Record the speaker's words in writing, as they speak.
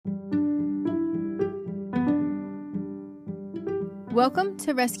Welcome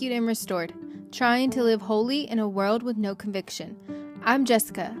to Rescued and Restored, trying to live holy in a world with no conviction. I'm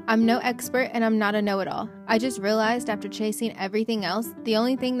Jessica. I'm no expert and I'm not a know-it-all. I just realized after chasing everything else, the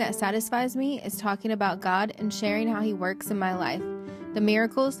only thing that satisfies me is talking about God and sharing how He works in my life. The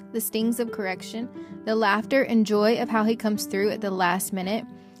miracles, the stings of correction, the laughter and joy of how He comes through at the last minute.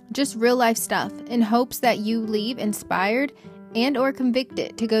 Just real life stuff in hopes that you leave inspired and or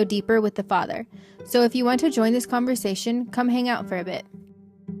convicted to go deeper with the Father. So if you want to join this conversation, come hang out for a bit.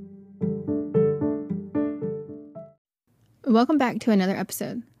 Welcome back to another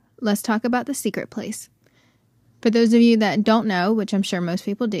episode. Let's talk about the secret place. For those of you that don't know, which I'm sure most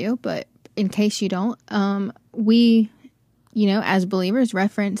people do, but in case you don't, we, as believers,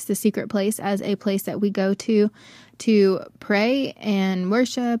 reference the secret place as a place that we go to pray and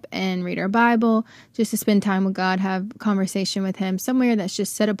worship and read our Bible, just to spend time with God, have conversation with Him, somewhere that's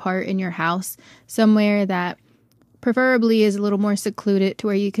just set apart in your house, somewhere that preferably is a little more secluded to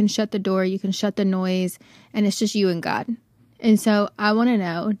where you can shut the door, you can shut the noise, and it's just you and God. And so I want to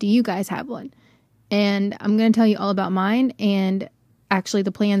know, do you guys have one? And I'm going to tell you all about mine and actually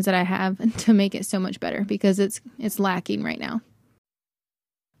the plans that I have to make it so much better because it's lacking right now.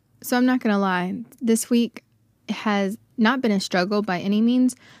 So I'm not going to lie, this week has not been a struggle by any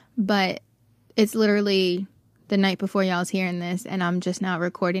means, but it's literally the night before y'all's hearing this and I'm just now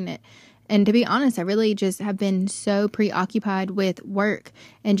recording it. And to be honest, I really just have been so preoccupied with work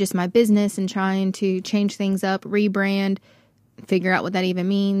and just my business and trying to change things up, rebrand, figure out what that even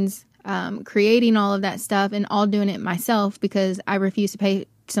means, creating all of that stuff and all doing it myself because I refuse to pay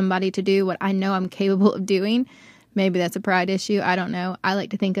somebody to do what I know I'm capable of doing. Maybe that's a pride issue. I don't know. I like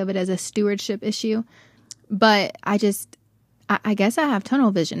to think of it as a stewardship issue. But I guess I have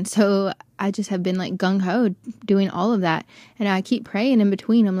tunnel vision. So I just have been like gung-ho doing all of that. And I keep praying in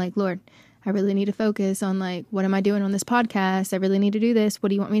between. I'm like, Lord, I really need to focus on like, what am I doing on this podcast? I really need to do this. What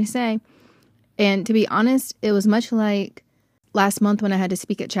do you want me to say? And to be honest, it was much like last month when I had to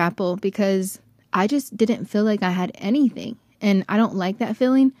speak at chapel because I just didn't feel like I had anything. And I don't like that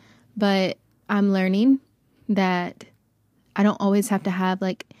feeling, but I'm learning that I don't always have to have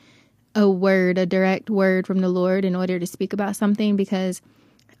like a direct word from the Lord in order to speak about something because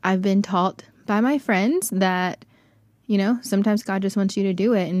I've been taught by my friends that, sometimes God just wants you to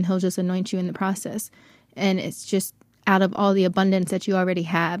do it and He'll just anoint you in the process. And it's just out of all the abundance that you already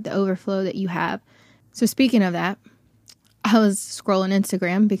have, the overflow that you have. So speaking of that, I was scrolling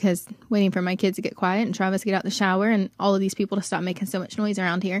Instagram because waiting for my kids to get quiet and Travis to get out the shower and all of these people to stop making so much noise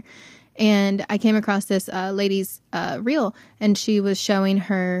around here. And I came across this lady's reel and she was showing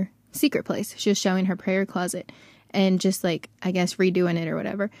her secret place. She was showing her prayer closet and just like, I guess, redoing it or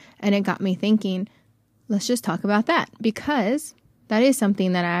whatever. And it got me thinking, let's just talk about that because that is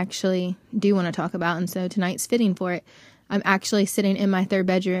something that I actually do want to talk about. And so tonight's fitting for it. I'm actually sitting in my third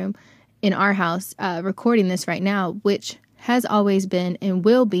bedroom in our house, recording this right now, which has always been and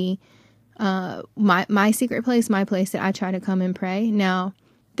will be my secret place, my place that I try to come and pray. Now,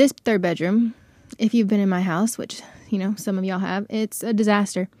 this third bedroom, if you've been in my house, which some of y'all have, it's a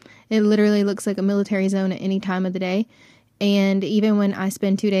disaster. It literally looks like a military zone at any time of the day. And even when I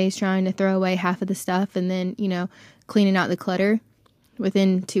spend 2 days trying to throw away half of the stuff and then, cleaning out the clutter,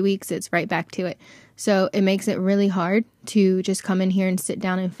 within 2 weeks, it's right back to it. So it makes it really hard to just come in here and sit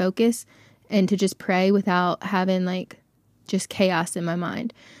down and focus and to just pray without having like just chaos in my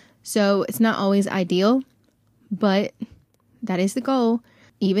mind. So it's not always ideal, but that is the goal.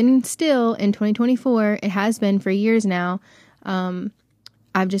 Even still in 2024, it has been for years now.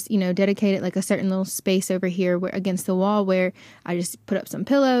 I've just, dedicated like a certain little space over here where against the wall where I just put up some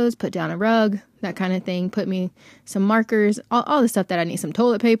pillows, put down a rug, that kind of thing, put me some markers, all the stuff that I need, some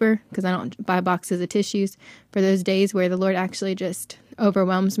toilet paper, because I don't buy boxes of tissues for those days where the Lord actually just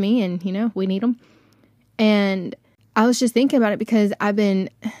overwhelms me and, we need them. And I was just thinking about it because I've been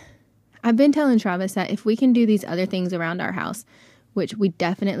telling Travis that if we can do these other things around our house, which we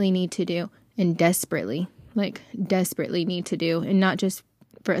definitely need to do and desperately need to do, and not just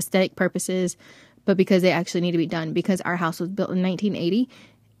for aesthetic purposes, but because they actually need to be done because our house was built in 1980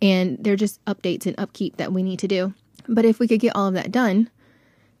 and they're just updates and upkeep that we need to do. But if we could get all of that done,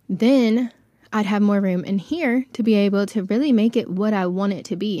 then I'd have more room in here to be able to really make it what I want it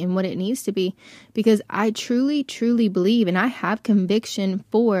to be and what it needs to be, because I truly, truly believe and I have conviction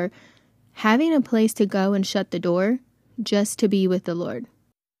for having a place to go and shut the door just to be with the Lord.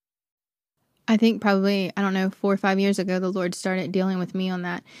 I think probably, 4 or 5 years ago, the Lord started dealing with me on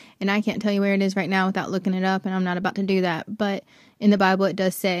that. And I can't tell you where it is right now without looking it up, and I'm not about to do that. But in the Bible, it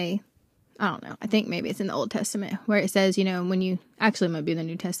does say I don't know. I think maybe it's in the Old Testament where it says, when you actually it might be the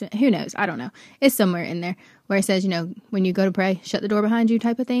New Testament. Who knows? I don't know. It's somewhere in there where it says, when you go to pray, shut the door behind you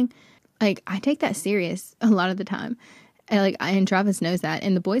type of thing. Like, I take that serious a lot of the time. And Travis knows that.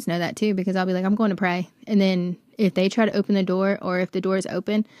 And the boys know that too, because I'll be like, I'm going to pray. And then if they try to open the door, or if the door is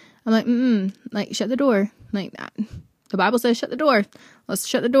open, I'm like, like, shut the door. Like, the Bible says shut the door. Let's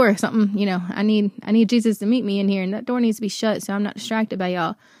shut the door. Something, I need Jesus to meet me in here, and that door needs to be shut so I'm not distracted by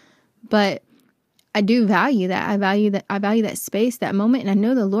y'all. But I do value that. I value that space, that moment. And I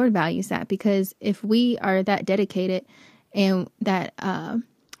know the Lord values that, because if we are that dedicated and that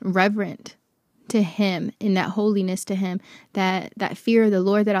reverent to him, in that holiness to him, that fear of the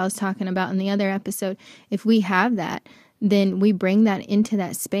Lord that I was talking about in the other episode, if we have that, then we bring that into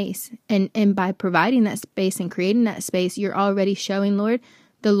that space. And by providing that space and creating that space, you're already showing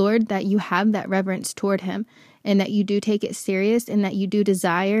the Lord that you have that reverence toward him, and that you do take it serious, and that you do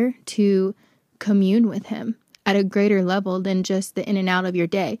desire to commune with him at a greater level than just the in and out of your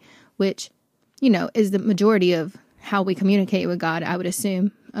day, which, is the majority of how we communicate with God, I would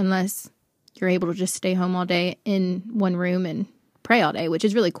assume, unless you're able to just stay home all day in one room and pray all day, which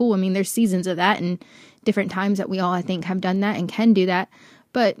is really cool. I mean, there's seasons of that and different times that we all, I think, have done that and can do that.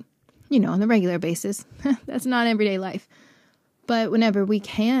 But, on the regular basis, that's not everyday life. But whenever we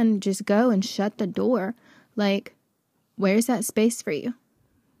can just go and shut the door, like, where's that space for you?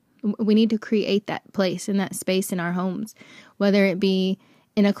 We need to create that place and that space in our homes, whether it be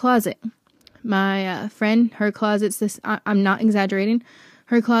in a closet. My friend, her closet's I'm not exaggerating.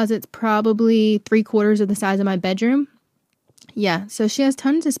 Her closet's probably 3/4 of the size of my bedroom. Yeah, so she has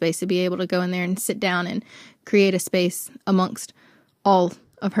tons of space to be able to go in there and sit down and create a space amongst all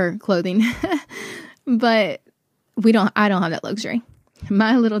of her clothing. But I don't have that luxury.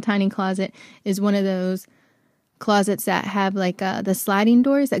 My little tiny closet is one of those closets that have like the sliding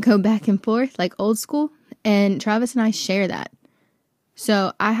doors that go back and forth, like old school. And Travis and I share that.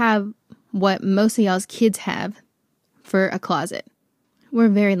 So I have what most of y'all's kids have for a closet. We're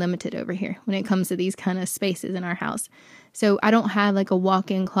very limited over here when it comes to these kind of spaces in our house. So I don't have like a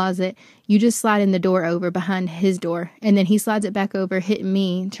walk-in closet. You just slide in the door over behind his door, and then he slides it back over, hitting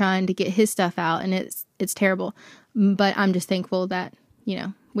me, trying to get his stuff out. And it's terrible. But I'm just thankful that,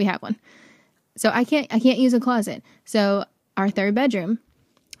 we have one. So I can't use a closet. So our third bedroom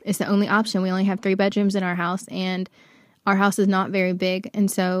is the only option. We only have 3 bedrooms in our house, and our house is not very big. And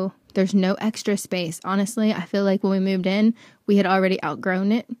so there's no extra space. Honestly, I feel like when we moved in, we had already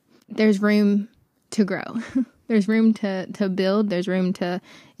outgrown it. There's room to grow. There's room to build. There's room to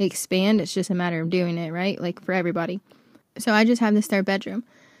expand. It's just a matter of doing it, right? Like, for everybody. So I just have this third bedroom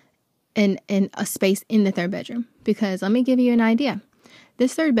and a space in the third bedroom, because let me give you an idea.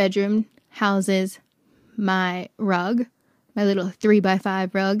 This third bedroom houses my rug, my little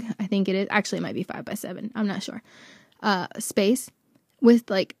 3x5 rug. I think it is. Actually, it might be 5x7. I'm not sure. Space with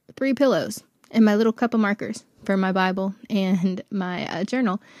like 3 pillows and my little cup of markers for my Bible and my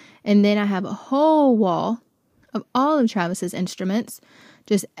journal. And then I have a whole wall of all of Travis's instruments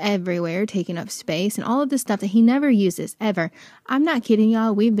just everywhere, taking up space, and all of this stuff that he never uses ever. I'm not kidding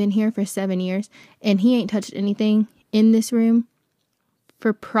y'all. We've been here for 7 years and he ain't touched anything in this room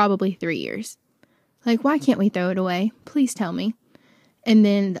for probably 3 years. Like, why can't we throw it away? Please tell me. And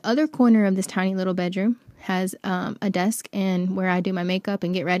then the other corner of this tiny little bedroom has a desk and where I do my makeup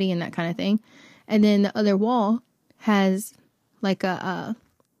and get ready and that kind of thing. And then the other wall has like a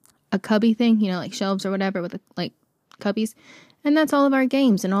cubby thing, like shelves or whatever with like cubbies. And that's all of our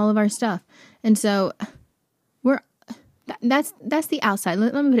games and all of our stuff. And so that's the outside.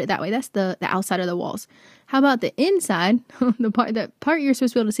 Let me put it that way. That's the outside of the walls. How about the inside? the part you're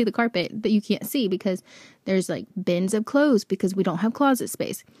supposed to be able to see the carpet that you can't see, because there's like bins of clothes because we don't have closet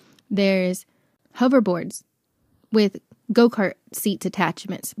space. There's hoverboards with go-kart seat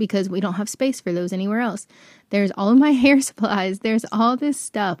attachments because we don't have space for those anywhere else. There's all of my hair supplies. There's all this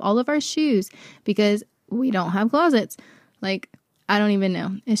stuff, all of our shoes, because we don't have closets. Like, I don't even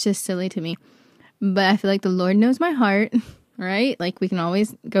know. It's just silly to me. But I feel like the Lord knows my heart, right? Like, we can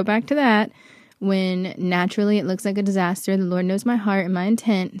always go back to that. When naturally it looks like a disaster, the Lord knows my heart and my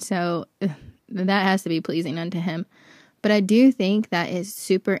intent. So that has to be pleasing unto him. But I do think that is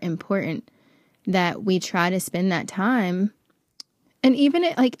super important that we try to spend that time. And even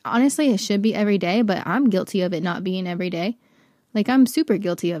honestly, it should be every day, but I'm guilty of it not being every day. Like, I'm super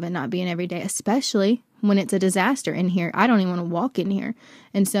guilty of it not being every day, especially when it's a disaster in here. I don't even want to walk in here.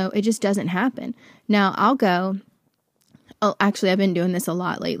 And so it just doesn't happen. Now I've been doing this a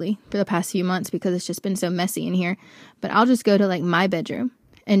lot lately for the past few months because it's just been so messy in here. But I'll just go to like my bedroom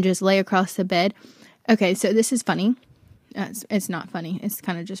and just lay across the bed. Okay, so this is funny. It's not funny. It's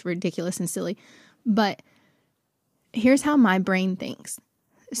kind of just ridiculous and silly. But here's how my brain thinks.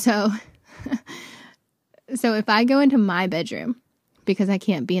 So if I go into my bedroom, because I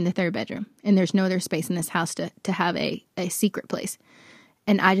can't be in the third bedroom and there's no other space in this house to have a secret place,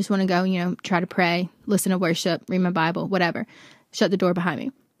 and I just want to go, try to pray, listen to worship, read my Bible, whatever, shut the door behind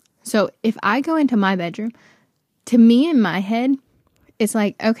me. So if I go into my bedroom, to me in my head, it's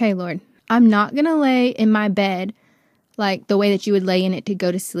like, okay, Lord, I'm not going to lay in my bed like the way that you would lay in it to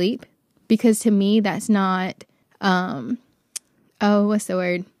go to sleep, because to me, that's not, what's the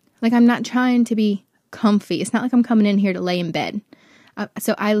word? Like, I'm not trying to be comfy. It's not like I'm coming in here to lay in bed.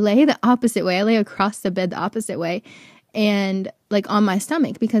 So I lay the opposite way. I lay across the bed the opposite way, and like on my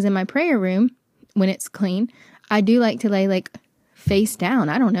stomach, because in my prayer room, when it's clean, I do like to lay like face down.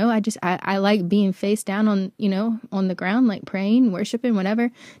 I don't know. I like being face down on, on the ground, like praying, worshiping, whatever.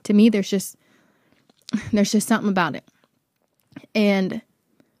 To me, there's just something about it. And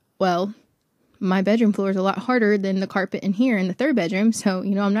well, my bedroom floor is a lot harder than the carpet in here in the third bedroom. So,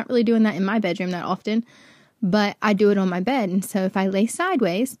 I'm not really doing that in my bedroom that often, but I do it on my bed. And so if I lay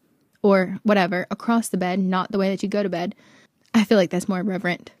sideways or whatever across the bed, not the way that you go to bed, I feel like that's more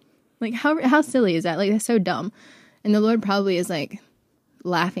reverent. Like how silly is that? Like, that's so dumb. And the Lord probably is like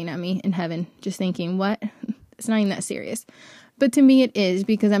laughing at me in heaven, just thinking, what? It's not even that serious. But to me it is,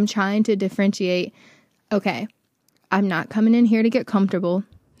 because I'm trying to differentiate, okay, I'm not coming in here to get comfortable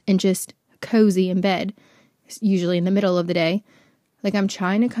and just cozy in bed, usually in the middle of the day. Like, I'm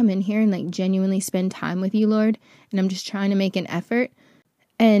trying to come in here and like genuinely spend time with you, Lord. And I'm just trying to make an effort.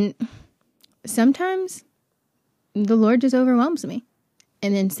 And sometimes the Lord just overwhelms me.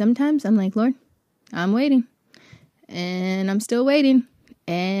 And then sometimes I'm like, Lord, I'm waiting. And I'm still waiting.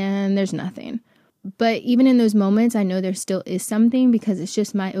 And there's nothing. But even in those moments, I know there still is something, because it's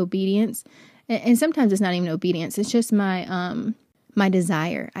just my obedience. And sometimes it's not even obedience. It's just my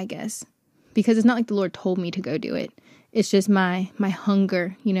desire, I guess. Because it's not like the Lord told me to go do it. It's just my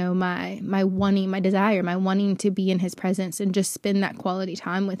hunger, my wanting, my desire, my wanting to be in his presence and just spend that quality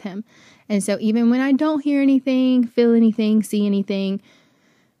time with him. And so even when I don't hear anything, feel anything, see anything,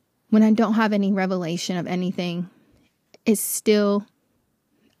 when I don't have any revelation of anything, it's still,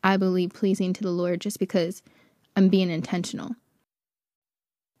 I believe, pleasing to the Lord, just because I'm being intentional.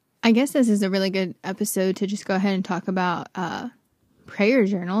 I guess this is a really good episode to just go ahead and talk about prayer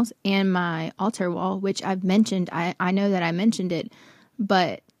journals and my altar wall, which I've mentioned. I know that I mentioned it,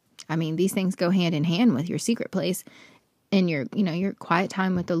 but I mean, these things go hand in hand with your secret place and your quiet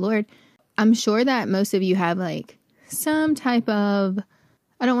time with the Lord. I'm sure that most of you have like some type of,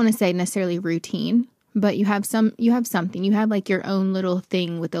 I don't want to say necessarily routine, but you have something, you have like your own little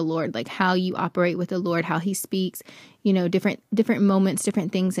thing with the Lord, like how you operate with the Lord, how he speaks, different moments,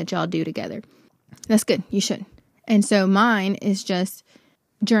 different things that y'all do together. That's good. You should. And so mine is just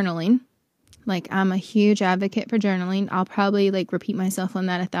journaling. Like, I'm a huge advocate for journaling. I'll probably like repeat myself on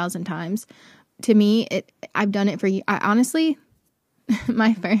that 1,000 times. To me, I've done it for you. I honestly,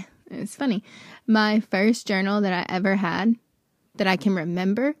 it's funny. My first journal that I ever had that I can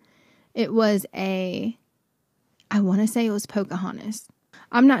remember, it was I want to say it was Pocahontas.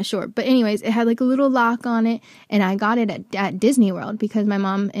 I'm not sure. But anyways, it had like a little lock on it. And I got it at Disney World, because my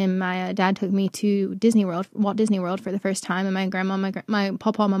mom and my dad took me to Walt Disney World for the first time. And my grandma, my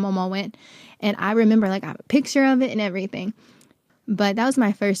papa, my mom all went. And I remember like I have a picture of it and everything. But that was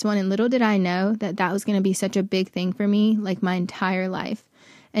my first one. And little did I know that was going to be such a big thing for me, like my entire life.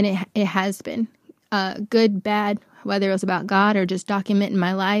 And it has been good, bad, whether it was about God or just documenting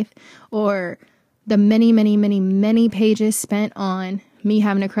my life, or the many, many, many, many pages spent on me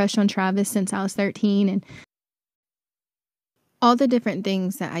having a crush on Travis since I was 13, and all the different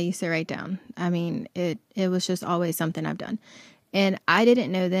things that I used to write down. I mean, it was just always something I've done. And I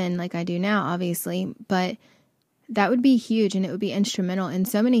didn't know then like I do now, obviously, but that would be huge, and it would be instrumental in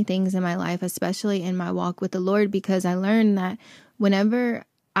so many things in my life, especially in my walk with the Lord, because I learned that whenever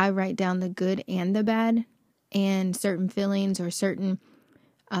I write down the good and the bad and certain feelings or certain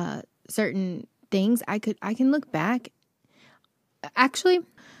things, I can look back. Actually,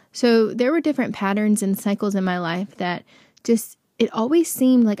 so there were different patterns and cycles in my life that just, it always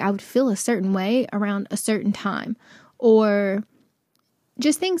seemed like I would feel a certain way around a certain time, or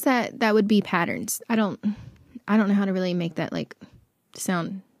just things that would be patterns. I don't know how to really make that like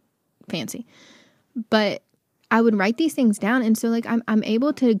sound fancy, but I would write these things down. And so like, I'm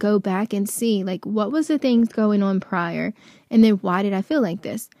able to go back and see like, what was the things going on prior? And then why did I feel like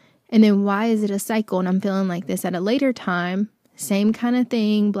this? And then why is it a cycle and I'm feeling like this at a later time? Same kind of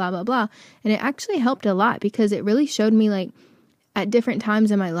thing, blah, blah, blah. And it actually helped a lot, because it really showed me like at different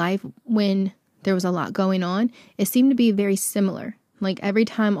times in my life when there was a lot going on, it seemed to be very similar. Like every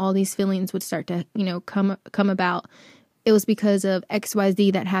time all these feelings would start to, come about, it was because of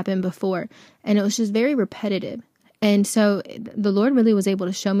XYZ that happened before. And it was just very repetitive. And so the Lord really was able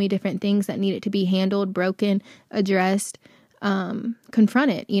to show me different things that needed to be handled, broken, addressed,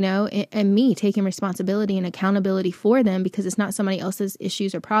 confronted, and me taking responsibility and accountability for them, because it's not somebody else's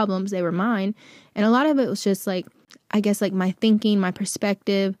issues or problems. They were mine. And a lot of it was just like, I guess, like my thinking, my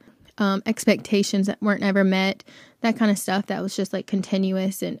perspective, expectations that weren't ever met, that kind of stuff that was just like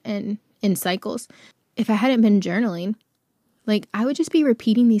continuous and in cycles. If I hadn't been journaling, like I would just be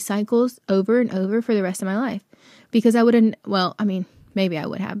repeating these cycles over and over for the rest of my life, because I wouldn't, maybe I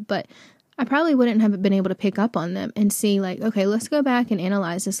would have, but I probably wouldn't have been able to pick up on them and see like, okay, let's go back and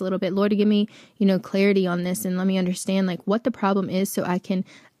analyze this a little bit. Lord, give me, clarity on this, and let me understand like what the problem is so I can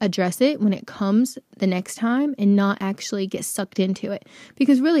address it when it comes the next time and not actually get sucked into it.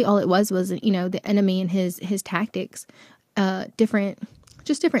 Because really all it was, the enemy and his tactics, different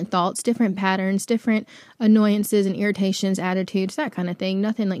thoughts, different patterns, different annoyances and irritations, attitudes, that kind of thing.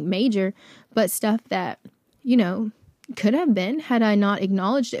 Nothing like major, but stuff that, could have been had I not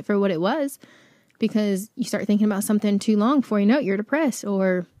acknowledged it for what it was. Because you start thinking about something too long before you know it, you're depressed,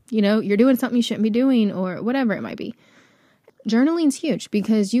 or, you're doing something you shouldn't be doing, or whatever it might be. Journaling's huge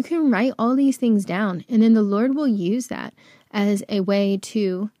because you can write all these things down, and then the Lord will use that as a way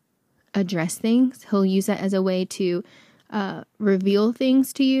to address things. He'll use that as a way to reveal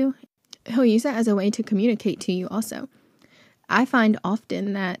things to you. He'll use that as a way to communicate to you also. I find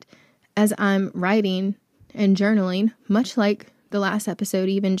often that as I'm writing and journaling, much like the last episode,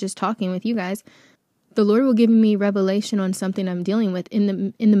 even just talking with you guys, the Lord will give me revelation on something I'm dealing with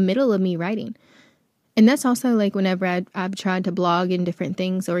in the middle of me writing. And that's also like whenever I've tried to blog and different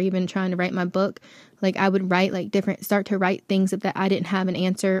things, or even trying to write my book, like I would write start to write things that I didn't have an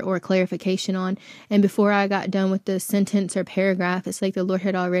answer or clarification on. And before I got done with the sentence or paragraph, it's like the Lord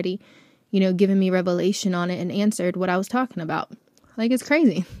had already, given me revelation on it and answered what I was talking about. Like, it's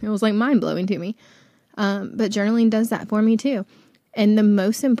crazy. It was like mind blowing to me. But journaling does that for me too. And the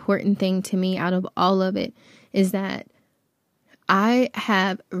most important thing to me out of all of it is that I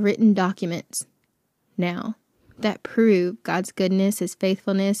have written documents now that prove God's goodness, His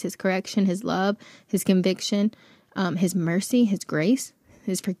faithfulness, His correction, His love, His conviction, His mercy, His grace,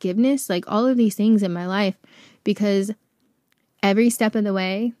 His forgiveness, like all of these things in my life, because every step of the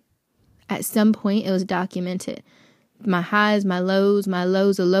way, at some point it was documented. My highs, my lows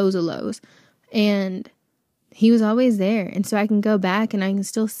of lows. And He was always there. And so I can go back and I can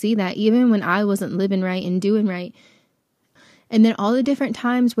still see that even when I wasn't living right and doing right. And then all the different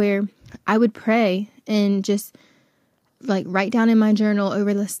times where I would pray and just like write down in my journal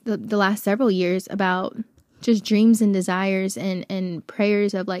over the last several years about just dreams and desires and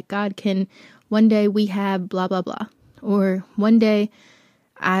prayers of like, God, can one day we have blah, blah, blah. Or one day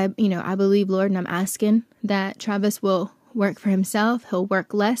I believe, Lord, and I'm asking that Travis will work for himself. He'll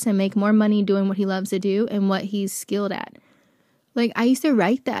work less and make more money doing what he loves to do and what he's skilled at. Like I used to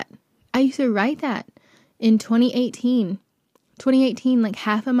write that. In 2018, like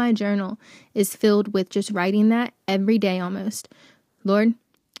half of my journal is filled with just writing that every day almost. Lord,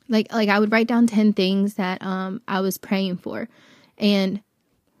 like I would write down 10 things that I was praying for. And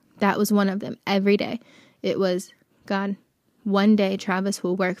that was one of them every day. It was, God, one day Travis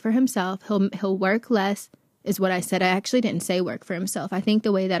will work for himself. He'll work less is what I said. I actually didn't say work for himself. I think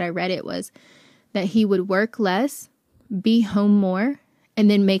the way that I read it was that he would work less, be home more,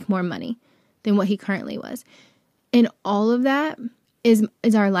 and then make more money than what he currently was. And all of that is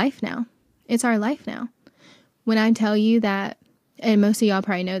our life now. It's our life now. When I tell you that, and most of y'all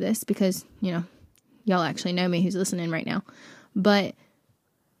probably know this because, y'all actually know me who's listening right now. But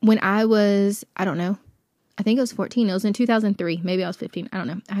when I was, I don't know, I think it was 14. It was in 2003. Maybe I was 15. I don't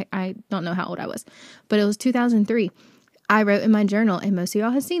know. I don't know how old I was. But it was 2003. I wrote in my journal, and most of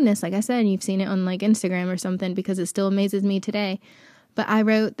y'all have seen this, like I said, and you've seen it on like Instagram or something because it still amazes me today. But I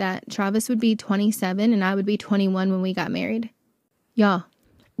wrote that Travis would be 27 and I would be 21 when we got married. Y'all,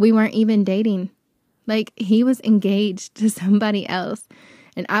 we weren't even dating. Like, he was engaged to somebody else,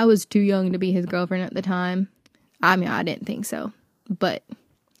 and I was too young to be his girlfriend at the time. I mean, I didn't think so, but,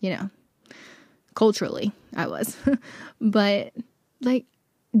 culturally, I was. But, like,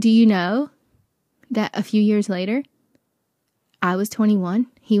 do you know that a few years later, I was 21,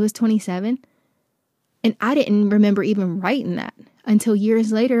 he was 27, and I didn't remember even writing that until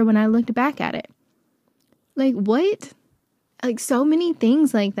years later when I looked back at it. Like, what? Like, so many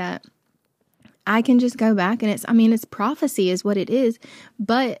things like that. I can just go back and it's prophecy is what it is,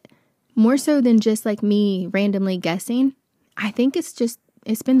 but more so than just like me randomly guessing, I think it's just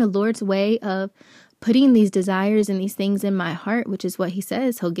it's been the Lord's way of putting these desires and these things in my heart, which is what he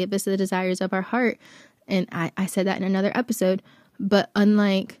says. He'll give us the desires of our heart. And I said that in another episode. But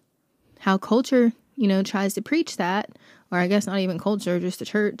unlike how culture, tries to preach that, or I guess not even culture, just the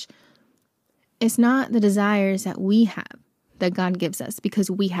church, it's not the desires that we have that God gives us because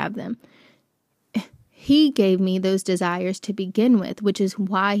we have them. He gave me those desires to begin with, which is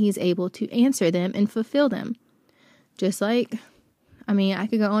why he's able to answer them and fulfill them. Just like, I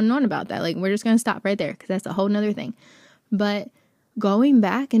could go on and on about that. Like, we're just going to stop right there because that's a whole nother thing. But going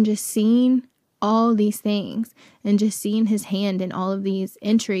back and just seeing all these things and just seeing his hand in all of these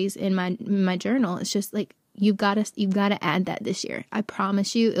entries in my journal, it's just like, you've got to add that this year. I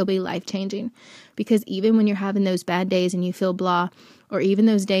promise you it'll be life-changing, because even when you're having those bad days and you feel blah, or even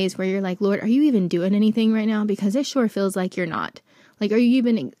those days where you're like, Lord, are you even doing anything right now? Because it sure feels like you're not. Like, are you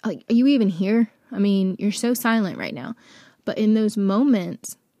even here? You're so silent right now. But in those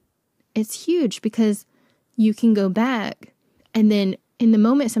moments, it's huge because you can go back, and then in the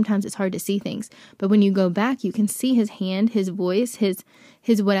moment, sometimes it's hard to see things. But when you go back, you can see his hand, his voice, his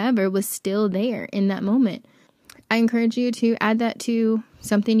whatever was still there in that moment. I encourage you to add that to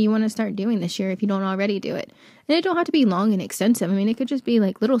something you want to start doing this year if you don't already do it. And it don't have to be long and extensive. It could just be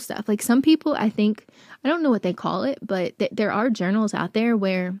like little stuff. Like some people, I don't know what they call it, but there are journals out there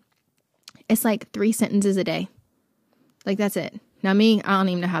where it's like 3 sentences a day. Like, that's it. Now me, I don't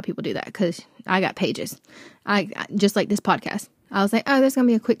even know how people do that because I got pages. I just like this podcast. I was like, oh, this is going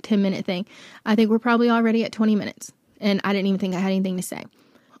to be a quick 10-minute thing. I think we're probably already at 20 minutes. And I didn't even think I had anything to say.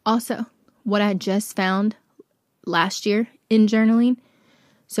 Also, what I just found last year in journaling.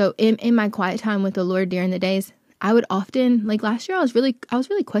 So in my quiet time with the Lord during the days, I would often, like last year, I was really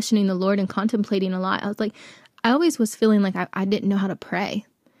questioning the Lord and contemplating a lot. I was like, I always was feeling like I didn't know how to pray.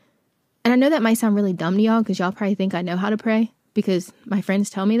 And I know that might sound really dumb to y'all because y'all probably think I know how to pray because my friends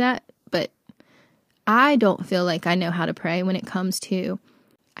tell me that. But I don't feel like I know how to pray when it comes to,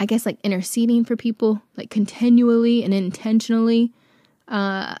 I guess, like interceding for people, like continually and intentionally,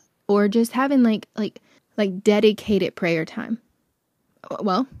 or just having like dedicated prayer time.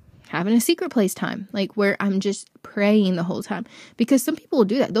 Well, having a secret place time, like where I'm just praying the whole time, because some people will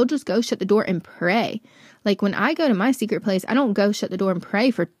do that. They'll just go shut the door and pray. Like when I go to my secret place, I don't go shut the door and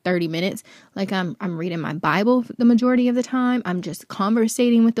pray for 30 minutes. Like I'm reading my Bible the majority of the time. I'm just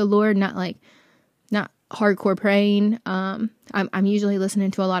conversating with the Lord, not hardcore praying. I'm usually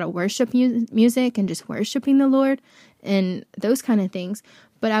listening to a lot of worship music and just worshiping the Lord and those kind of things.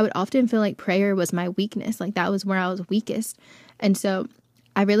 But I would often feel like prayer was my weakness. Like that was where I was weakest. And so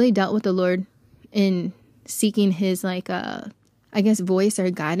I really dealt with the Lord in seeking his voice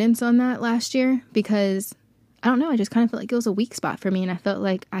or guidance on that last year, because I don't know, I just kind of felt like it was a weak spot for me, and I felt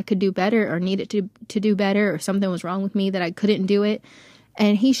like I could do better or needed to do better, or something was wrong with me that I couldn't do it.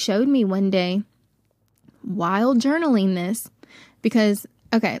 And he showed me one day while journaling this, because,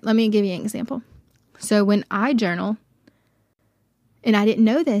 okay, let me give you an example. So when I journal, and I didn't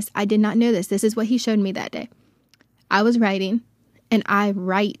know this, I did not know this. This is what he showed me that day. I was writing, and I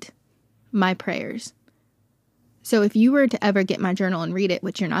write my prayers. So if you were to ever get my journal and read it,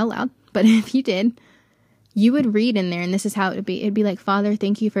 which you're not allowed, but if you did, you would read in there, and this is how it would be. It'd be like, Father,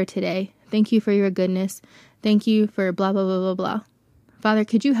 thank you for today. Thank you for your goodness. Thank you for blah, blah, blah, blah, blah. Father,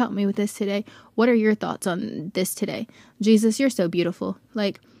 could you help me with this today? What are your thoughts on this today? Jesus, you're so beautiful.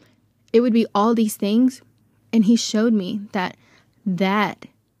 Like, it would be all these things. And he showed me that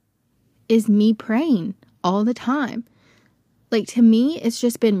is me praying all the time. Like, to me, it's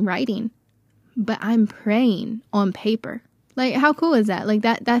just been writing, but I'm praying on paper. Like, how cool is that? Like,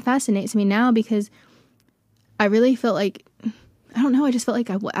 that fascinates me now, because I really felt like, I don't know, I just felt like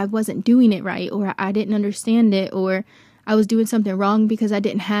I wasn't doing it right, or I didn't understand it, or I was doing something wrong because I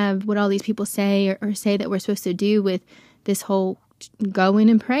didn't have what all these people say or say that we're supposed to do with this whole going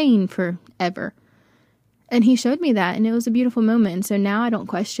and praying forever. And he showed me that, and it was a beautiful moment. And so now I don't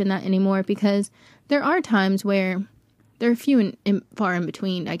question that anymore, because there are times where there are few and far in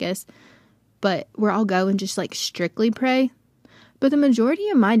between, I guess, but where I'll go and just like strictly pray. But the majority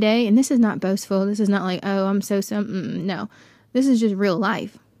of my day, and this is not boastful, this is not like, oh, I'm no, this is just real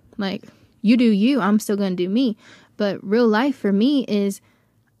life. Like, you do you, I'm still going to do me. But real life for me is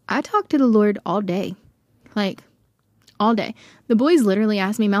I talk to the Lord all day, like all day. The boys literally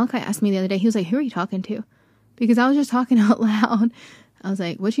asked me, Malachi asked me the other day, he was like, who are you talking to? Because I was just talking out loud. I was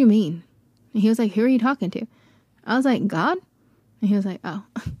like, what do you mean? And he was like, who are you talking to? I was like, God? And he was like, oh.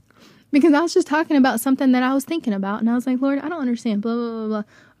 Because I was just talking about something that I was thinking about. And I was like, Lord, I don't understand, blah, blah, blah, blah.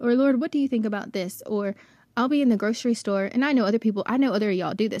 Or, Lord, what do you think about this? Or I'll be in the grocery store. And I know other of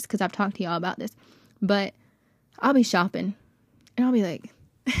y'all do this because I've talked to y'all about this. But I'll be shopping. And I'll be like,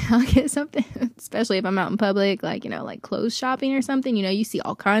 I'll get something, especially if I'm out in public, like, like clothes shopping or something. You see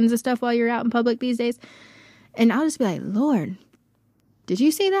all kinds of stuff while you're out in public these days. And I'll just be like, Lord, did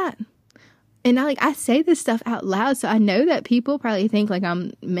you see that? And I say this stuff out loud, so I know that people probably think like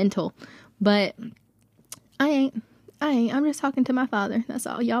I'm mental, but I ain't. I'm just talking to my Father. That's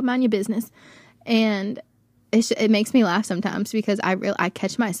all. Y'all mind your business. And it makes me laugh sometimes because I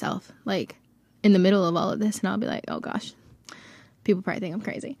catch myself like in the middle of all of this, and I'll be like, oh gosh, people probably think I'm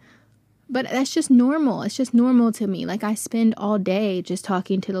crazy. But that's just normal. It's just normal to me. Like, I spend all day just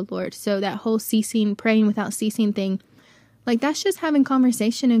talking to the Lord. So that whole praying without ceasing thing, like, that's just having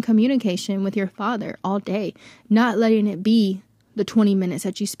conversation and communication with your Father all day, not letting it be the 20 minutes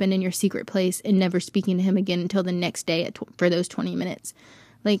that you spend in your secret place and never speaking to him again until the next day for those 20 minutes.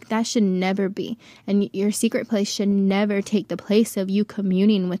 Like, that should never be. And your secret place should never take the place of you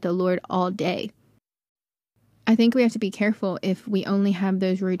communing with the Lord all day. I think we have to be careful if we only have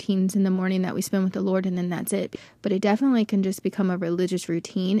those routines in the morning that we spend with the Lord and then that's it. But it definitely can just become a religious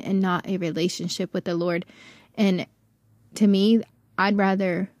routine and not a relationship with the Lord. And to me, I'd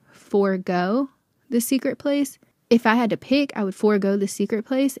rather forego the secret place. If I had to pick, I would forego the secret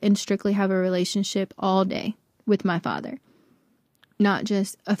place and strictly have a relationship all day with my Father. Not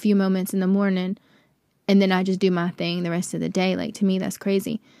just a few moments in the morning and then I just do my thing the rest of the day. Like, to me, that's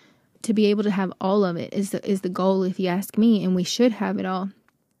crazy. To be able to have all of it is the goal, if you ask me, and we should have it all.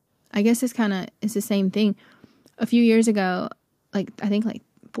 I guess it's the same thing. A few years ago, I think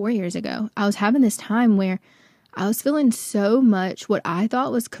 4 years ago, I was having this time where I was feeling so much what I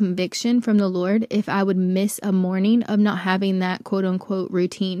thought was conviction from the Lord if I would miss a morning of not having that quote unquote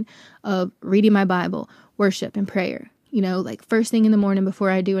routine of reading my Bible, worship, and prayer. Like first thing in the morning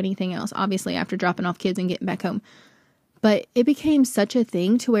before I do anything else, obviously after dropping off kids and getting back home. But it became such a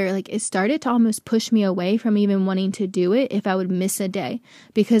thing to where it started to almost push me away from even wanting to do it if I would miss a day,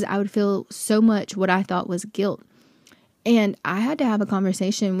 because I would feel so much what I thought was guilt. And I had to have a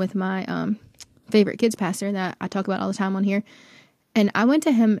conversation with my favorite kids pastor that I talk about all the time on here. And I went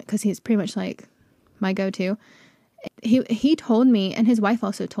to him because he's pretty much like my go-to. He told me, and his wife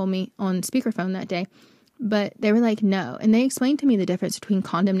also told me on speakerphone that day, but they were like, no. And they explained to me the difference between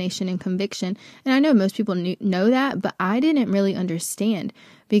condemnation and conviction. And I know most people know that, but I didn't really understand,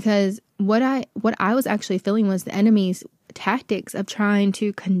 because what I was actually feeling was the enemy's tactics of trying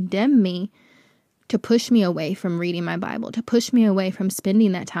to condemn me, to push me away from reading my Bible, to push me away from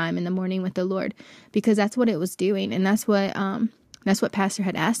spending that time in the morning with the Lord, because that's what it was doing. And that's what Pastor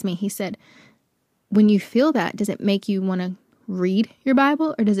had asked me. He said, when you feel that, does it make you want to read your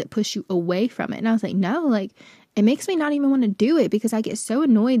Bible, or does it push you away from it? And I was like, no, it makes me not even want to do it, because I get so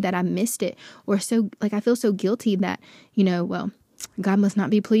annoyed that I missed it, or I feel so guilty that, well, God must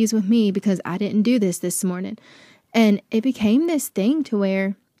not be pleased with me because I didn't do this morning. And it became this thing to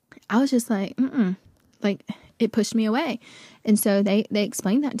where I was just like, it pushed me away. And so they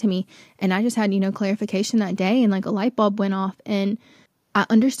explained that to me, and I just had, clarification that day, and a light bulb went off, and I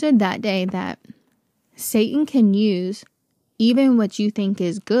understood that day that Satan can use even what you think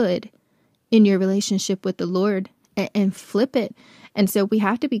is good in your relationship with the Lord and flip it. And so we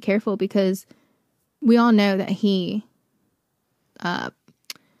have to be careful, because we all know that he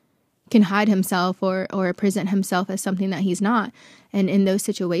can hide himself or present himself as something that he's not. And in those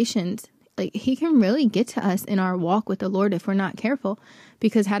situations, he can really get to us in our walk with the Lord if we're not careful.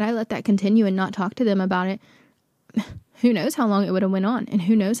 Because had I let that continue and not talk to them about it, who knows how long it would have went on, and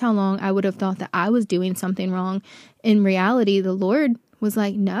who knows how long I would have thought that I was doing something wrong. In reality, the Lord was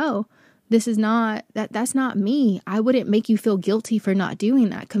like, no, this is not, that's not me. I wouldn't make you feel guilty for not doing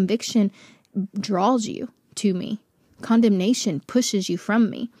that. Conviction draws you to me. Condemnation pushes you from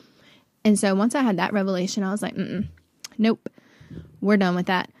me. And so once I had that revelation, I was like, nope, we're done with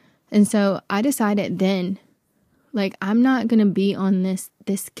that. And so I decided then, I'm not going to be on this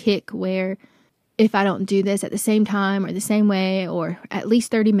kick where if I don't do this at the same time or the same way, or at least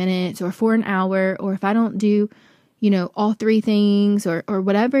 30 minutes or for an hour, or if I don't do, all three things or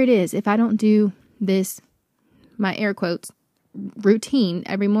whatever it is, if I don't do this, my air quotes, routine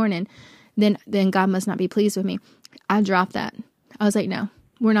every morning, then God must not be pleased with me. I dropped that. I was like, no,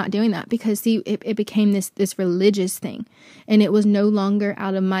 we're not doing that, because see, it became this religious thing, and it was no longer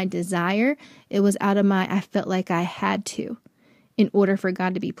out of my desire. It was out of I felt like I had to, in order for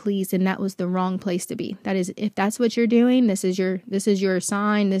God to be pleased. And that was the wrong place to be. That is, if that's what you're doing, this is your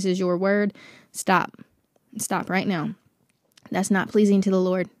sign, this is your word. Stop right now. That's not pleasing to the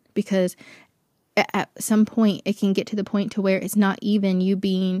Lord, because at some point it can get to the point to where it's not even you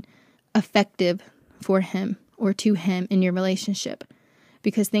being effective for him or to him in your relationship.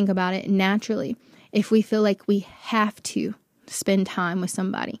 Because think about it, naturally, if we feel like we have to spend time with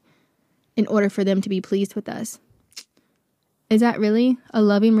somebody in order for them to be pleased with us. Is that really a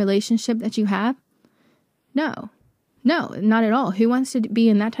loving relationship that you have? No, not at all. Who wants to be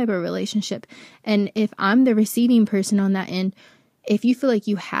in that type of relationship? And if I'm the receiving person on that end, if you feel like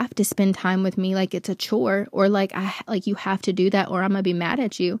you have to spend time with me like it's a chore, or like you have to do that or I'm going to be mad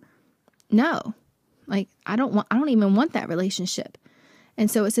at you. No. Like I don't even want that relationship. And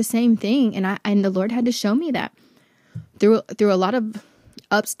so it's the same thing, and the Lord had to show me that through a lot of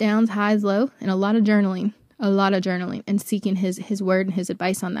ups, downs, highs, low, and a lot of journaling and seeking his word and his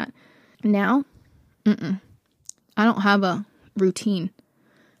advice on that. Now, I don't have a routine.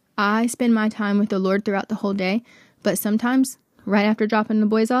 I spend my time with the Lord throughout the whole day, but sometimes right after dropping the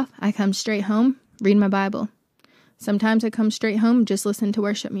boys off, I come straight home, read my Bible. Sometimes I come straight home, just listen to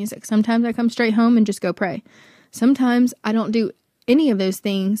worship music. Sometimes I come straight home and just go pray. Sometimes I don't do any of those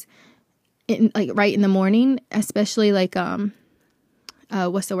things right in the morning, especially like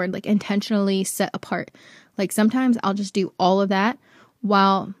intentionally set apart. Like sometimes I'll just do all of that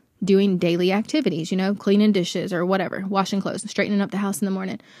while doing daily activities, cleaning dishes or whatever, washing clothes, straightening up the house in the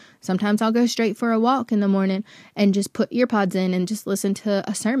morning. Sometimes I'll go straight for a walk in the morning and just put ear pods in and just listen to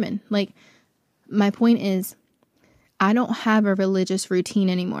a sermon. Like my point is, I don't have a religious routine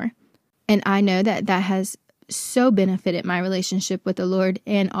anymore. And I know that has so benefited my relationship with the Lord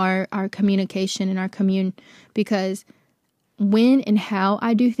and our communication and our commune, because when and how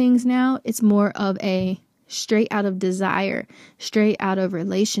I do things now, it's more of a straight out of desire, straight out of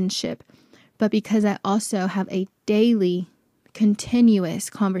relationship. But because I also have a daily, continuous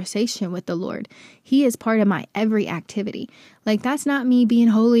conversation with the Lord, He is part of my every activity. Like that's not me being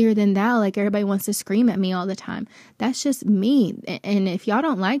holier than thou, like everybody wants to scream at me all the time. That's just me. And if y'all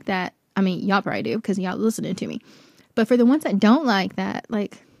don't like that, I mean, y'all probably do because y'all listening to me. But for the ones that don't like that,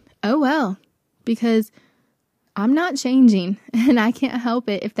 like, oh well, because I'm not changing and I can't help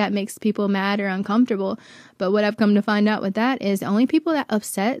it if that makes people mad or uncomfortable. But what I've come to find out with that is the only people that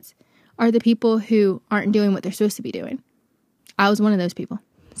upsets are the people who aren't doing what they're supposed to be doing. I was one of those people.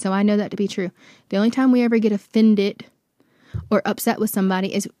 So I know that to be true. The only time we ever get offended or upset with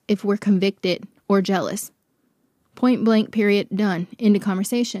somebody is if we're convicted or jealous. Point blank, period, done. End of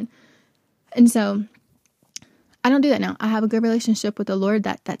conversation. And so I don't do that now. I have a good relationship with the Lord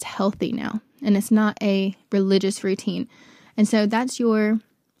that's healthy now. And it's not a religious routine. And so that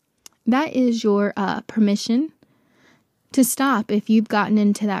is your permission to stop if you've gotten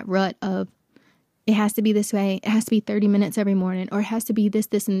into that rut of it has to be this way, it has to be 30 minutes every morning, or it has to be this,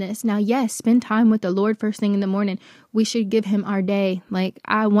 and this. Now, yes, spend time with the Lord first thing in the morning. We should give Him our day. Like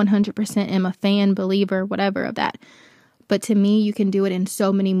I 100% am a fan, believer, whatever of that. But to me, you can do it in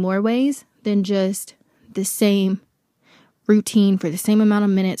so many more ways than just the same routine for the same amount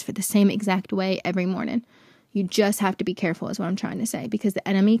of minutes for the same exact way every morning. You just have to be careful is what I'm trying to say, because the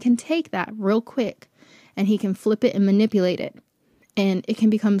enemy can take that real quick and he can flip it and manipulate it. And it can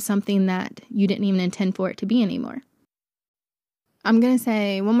become something that you didn't even intend for it to be anymore. I'm going to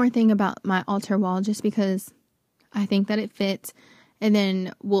say one more thing about my altar wall, just because I think that it fits. And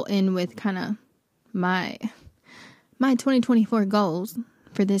then we'll end with kind of my 2024 goals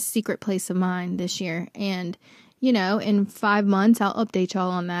for this secret place of mine this year. And, in 5 months, I'll update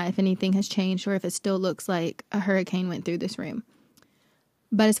y'all on that if anything has changed or if it still looks like a hurricane went through this room.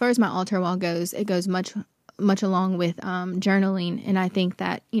 But as far as my altar wall goes, it goes much along with journaling. And I think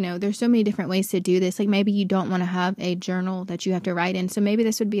that, there's so many different ways to do this. Like maybe you don't want to have a journal that you have to write in. So maybe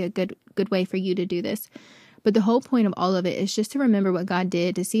this would be a good way for you to do this. But the whole point of all of it is just to remember what God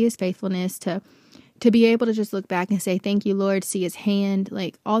did, to see His faithfulness, to be able to just look back and say, thank you, Lord, see His hand,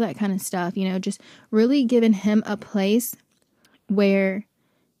 like all that kind of stuff, just really giving Him a place where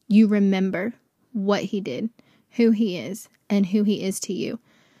you remember what He did, who He is, and who He is to you.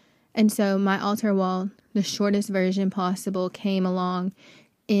 And so my altar wall, the shortest version possible, came along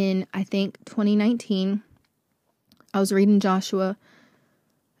in, I think, 2019. I was reading Joshua.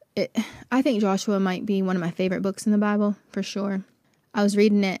 I think Joshua might be one of my favorite books in the Bible, for sure. I was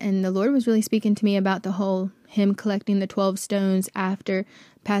reading it, and the Lord was really speaking to me about the whole Him collecting the 12 stones after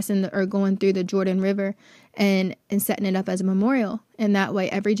going through the Jordan River and setting it up as a memorial. And that way,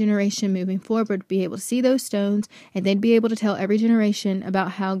 every generation moving forward would be able to see those stones, and they'd be able to tell every generation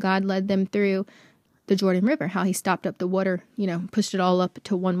about how God led them through the Jordan River, how He stopped up the water, pushed it all up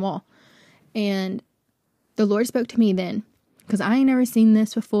to one wall. And the Lord spoke to me then, because I ain't never seen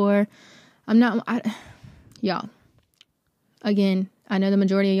this before. Y'all, again, I know the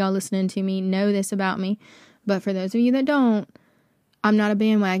majority of y'all listening to me know this about me, but for those of you that don't, I'm not a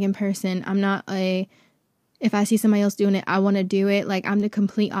bandwagon person. I'm not a If I see somebody else doing it, I want to do it. Like, I'm the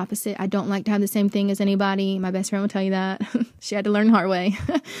complete opposite. I don't like to have the same thing as anybody. My best friend will tell you that. She had to learn the hard way.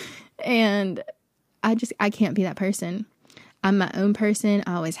 And I can't be that person. I'm my own person.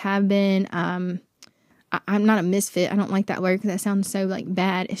 I always have been. I'm not a misfit. I don't like that word because that sounds so like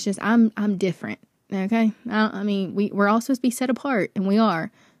bad. It's just, I'm different. Okay. I mean, we're all supposed to be set apart, and we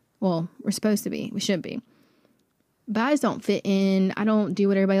are. Well, we're supposed to be. We should be. But I just don't fit in. I don't do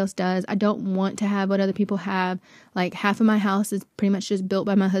what everybody else does. I don't want to have what other people have. Like, half of my house is pretty much just built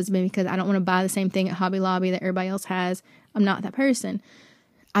by my husband because I don't want to buy the same thing at Hobby Lobby that everybody else has. I'm not that person.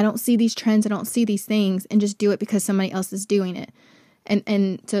 I don't see these trends. I don't see these things and just do it because somebody else is doing it.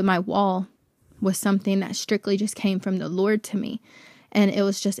 And so my wall was something that strictly just came from the Lord to me. And it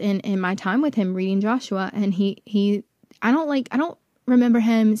was just in my time with him reading Joshua. And I don't remember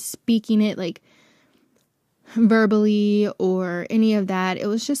him speaking it like verbally or any of that. It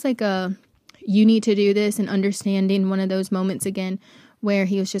was just like you need to do this, and understanding, one of those moments again where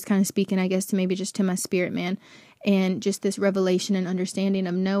he was just kind of speaking, I guess, to my spirit man. And just this revelation and understanding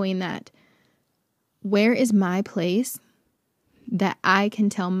of knowing that where is my place that I can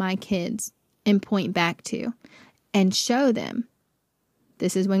tell my kids and point back to and show them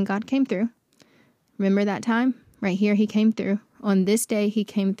this is when God came through. Remember that time? Right here, he came through. On this day, he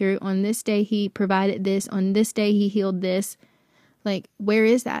came through. On this day, he provided this. On this day, he healed this. Like, where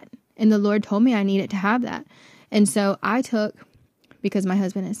is that? And the Lord told me I needed to have that. And so I took, because my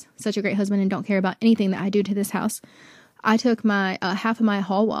husband is such a great husband and don't care about anything that I do to this house, I took my half of my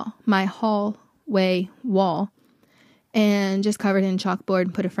hallway wall, and just covered it in chalkboard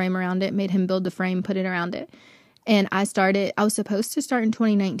and put a frame around it, made him build the frame, put it around it. And I was supposed to start in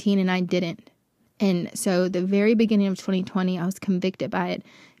 2019 and I didn't. And so the very beginning of 2020, I was convicted by it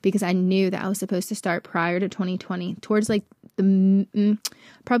because I knew that I was supposed to start prior to 2020,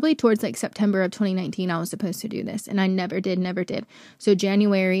 probably towards like September of 2019, I was supposed to do this. And I never did. So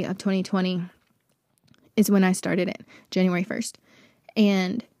January of 2020 is when I started it, January 1st.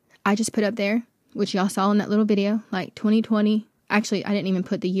 And I just put up there, which y'all saw in that little video, like 2020. Actually, I didn't even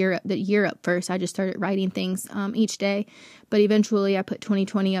put the year up first. I just started writing things each day. But eventually I put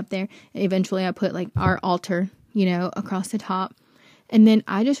 2020 up there. And eventually I put like our altar, across the top. And then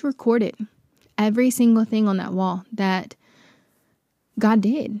I just recorded every single thing on that wall that God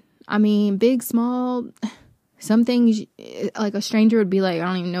did. I mean, big, small, some things like a stranger would be like, I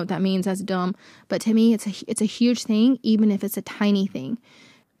don't even know what that means. That's dumb. But to me, it's a huge thing, even if it's a tiny thing.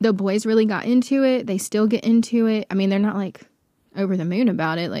 The boys really got into it. They still get into it. I mean, they're not like over the moon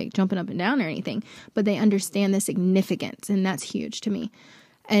about it, like jumping up and down or anything, but they understand the significance, and that's huge to me.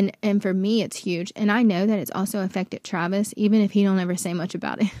 And for me, it's huge. And I know that it's also affected Travis, even if he don't ever say much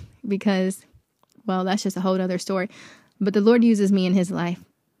about it, because, well, that's just a whole other story. But the Lord uses me in his life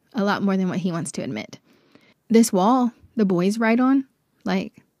a lot more than what he wants to admit. This wall, the boys write on,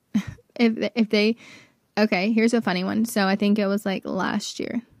 like, okay, here's a funny one. So I think it was like last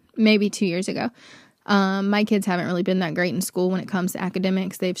year, maybe 2 years ago. My kids haven't really been that great in school when it comes to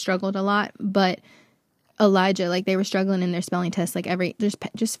academics. They've struggled a lot, but Elijah, like, they were struggling in their spelling tests, like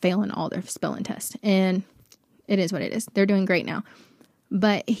just failing all their spelling tests. And it is what it is. They're doing great now.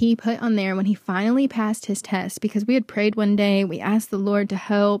 But he put on there when he finally passed his test, because we had prayed one day, we asked the Lord to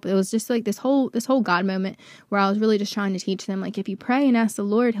help. It was just like this whole God moment where I was really just trying to teach them, like, if you pray and ask the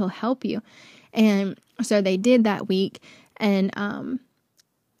Lord, he'll help you. And so they did that week. And,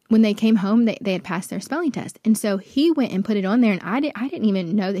 when they came home, they had passed their spelling test. And so he went and put it on there. And I didn't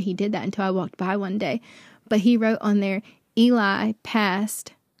even know that he did that until I walked by one day. But he wrote on there, Eli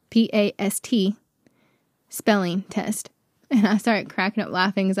passed, P-A-S-T, spelling test. And I started cracking up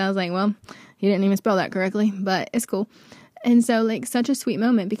laughing because I was like, well, he didn't even spell that correctly, but it's cool. And so, like, such a sweet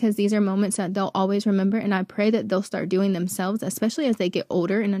moment, because these are moments that they'll always remember. And I pray that they'll start doing themselves, especially as they get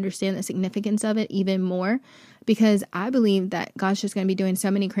older and understand the significance of it even more. Because I believe that God's just going to be doing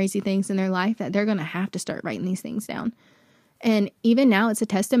so many crazy things in their life that they're going to have to start writing these things down. And even now, it's a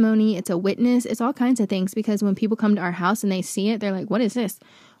testimony, it's a witness, it's all kinds of things. Because when people come to our house and they see it, they're like, what is this?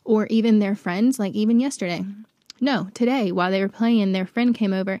 Or even their friends, like even today, while they were playing, their friend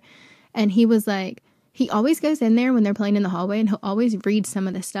came over and he was like, he always goes in there when they're playing in the hallway and he'll always read some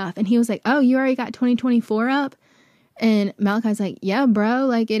of the stuff. And he was like, oh, you already got 2024 up? And Malachi's like, yeah, bro,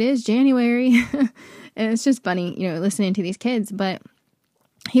 like it is January. And it's just funny, listening to these kids. But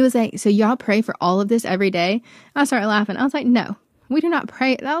he was like, so y'all pray for all of this every day? I started laughing. I was like, no, we do not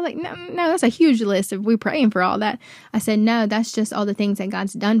pray. I was like, no, that's a huge list if we're praying for all that. I said, no, that's just all the things that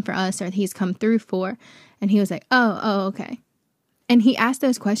God's done for us or he's come through for. And he was like, oh, okay. And he asked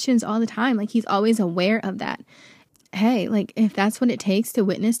those questions all the time. Like, he's always aware of that. Hey, like, if that's what it takes to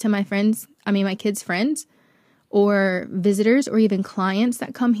witness to my kids' friends, or visitors or even clients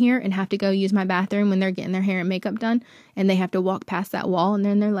that come here and have to go use my bathroom when they're getting their hair and makeup done, and they have to walk past that wall, and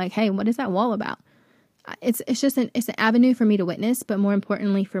then they're like, hey, what is that wall about? It's just an avenue for me to witness, but more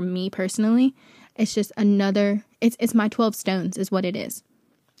importantly for me personally, it's just another, it's my 12 stones is what it is.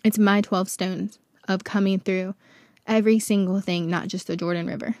 It's my 12 stones of coming through every single thing, not just the Jordan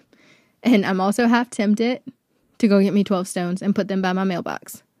River. And I'm also half tempted to go get me 12 stones and put them by my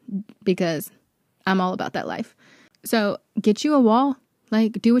mailbox because I'm all about that life. So get you a wall,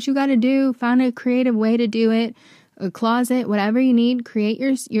 like do what you got to do, find a creative way to do it, a closet, whatever you need, create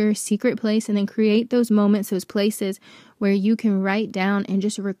your secret place, and then create those moments, those places where you can write down and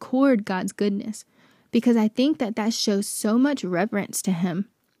just record God's goodness. Because I think that shows so much reverence to him,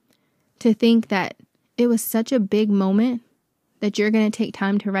 to think that it was such a big moment that you're going to take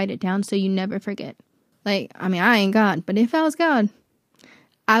time to write it down so you never forget. Like, I mean, I ain't God, but if I was God,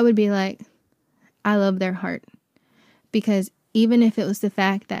 I would be like, I love their heart. Because even if it was the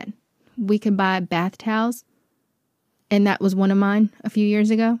fact that we could buy bath towels, and that was one of mine a few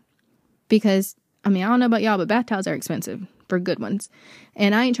years ago, because, I mean, I don't know about y'all, but bath towels are expensive for good ones.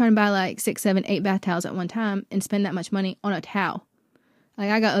 And I ain't trying to buy like 6, 7, 8 bath towels at one time and spend that much money on a towel. Like,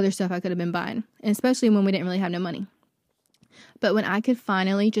 I got other stuff I could have been buying, and especially when we didn't really have no money. But when I could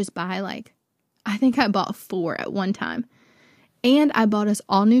finally just buy, like, I think I bought 4 at one time. And I bought us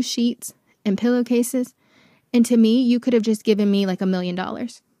all new sheets and pillowcases. And to me, you could have just given me like $1 million.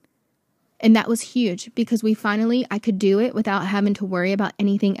 And that was huge because I could do it without having to worry about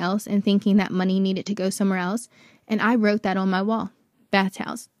anything else and thinking that money needed to go somewhere else. And I wrote that on my wall. Bath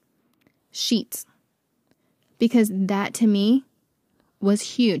towels. Sheets. Because that to me was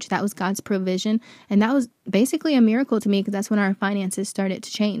huge. That was God's provision. And that was basically a miracle to me because that's when our finances started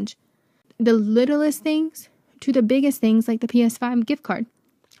to change. The littlest things to the biggest things, like the PS5 gift card.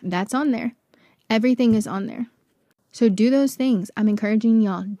 That's on there. Everything is on there. So do those things. I'm encouraging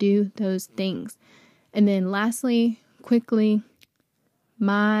y'all, do those things. And then lastly, quickly,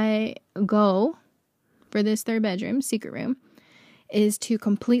 my goal for this 3rd bedroom, secret room, is to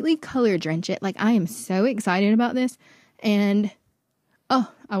completely color drench it. Like, I am so excited about this. And,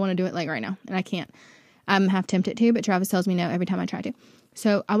 I want to do it like right now. And I can't. I'm half tempted to, but Travis tells me no every time I try to.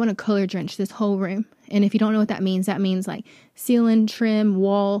 So I want to color drench this whole room. And if you don't know what that means like ceiling, trim,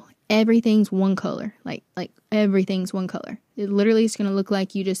 wall, everything's one color. Like everything's one color. It literally is going to look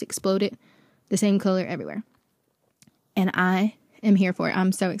like you just exploded the same color everywhere. And I am here for it.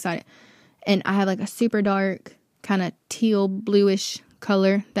 I'm so excited. And I have like a super dark kind of teal bluish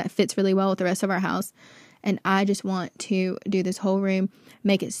color that fits really well with the rest of our house. And I just want to do this whole room,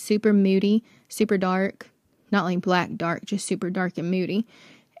 make it super moody, super dark, not like black dark, just super dark and moody.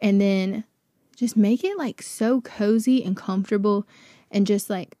 And then just make it like so cozy and comfortable and just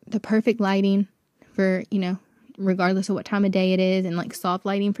like the perfect lighting for, regardless of what time of day it is, and like soft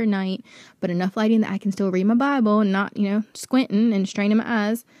lighting for night, but enough lighting that I can still read my Bible and not, squinting and straining my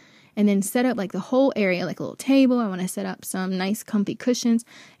eyes. And then set up like the whole area, like a little table. I want to set up some nice comfy cushions.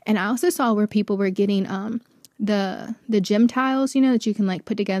 And I also saw where people were getting the gym tiles, that you can like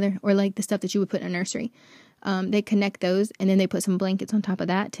put together, or like the stuff that you would put in a nursery. They connect those, and then they put some blankets on top of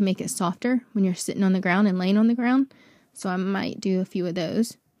that to make it softer when you're sitting on the ground and laying on the ground. So I might do a few of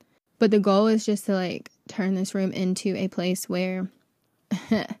those. But the goal is just to like turn this room into a place where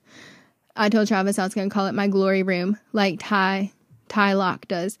I told Travis I was going to call it my glory room, like Ty Locke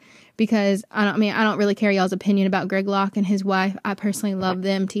does, because I don't really care y'all's opinion about Greg Locke and his wife. I personally love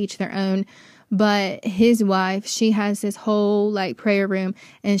them, to each their own. But his wife, she has this whole like prayer room,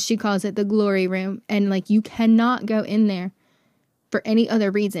 and she calls it the glory room. And like, you cannot go in there for any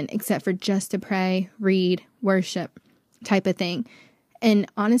other reason except for just to pray, read, worship type of thing. And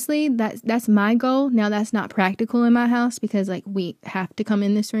honestly, that's my goal. Now, that's not practical in my house because like we have to come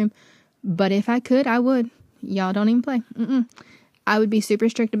in this room. But if I could, I would. Y'all don't even play. I would be super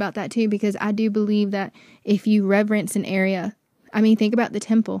strict about that too, because I do believe that if you reverence an area, think about the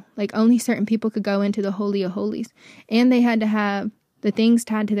temple. Like, only certain people could go into the Holy of Holies. And they had to have the things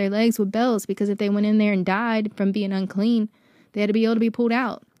tied to their legs with bells, because if they went in there and died from being unclean, they had to be able to be pulled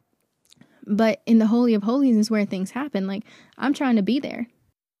out. But in the Holy of Holies is where things happen. Like, I'm trying to be there.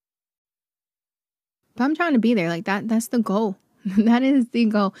 If I'm trying to be there, like that's the goal. That is the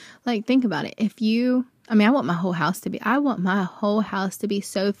goal. Like, think about it. I want my whole house to be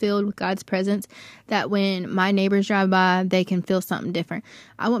so filled with God's presence that when my neighbors drive by, they can feel something different.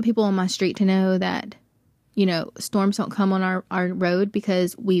 I want people on my street to know that, storms don't come on our road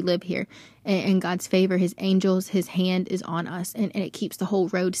because we live here, and God's favor, his angels, his hand is on us, and it keeps the whole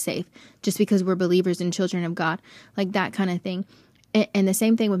road safe just because we're believers and children of God, like that kind of thing. And the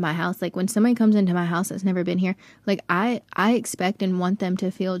same thing with my house. Like when somebody comes into my house that's never been here, like I expect and want them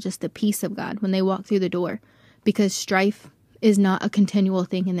to feel just the peace of God when they walk through the door, because strife is not a continual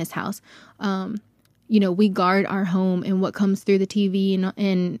thing in this house. We guard our home and what comes through the TV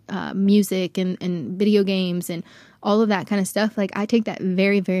and music and video games and all of that kind of stuff. Like I take that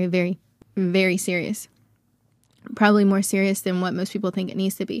very, very, very, very serious. Probably more serious than what most people think it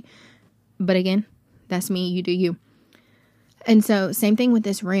needs to be. But again, that's me. You do you. And so same thing with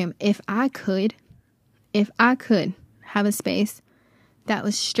this room. If I could have a space that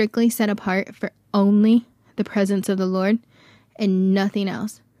was strictly set apart for only the presence of the Lord and nothing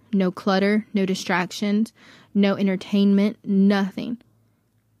else, no clutter, no distractions, no entertainment, nothing.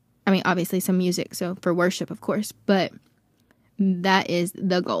 I mean, obviously some music, so for worship, of course, but that is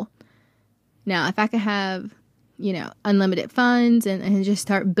the goal. Now, if I could have, unlimited funds and just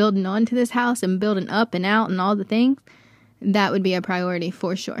start building onto this house and building up and out and all the things, that would be a priority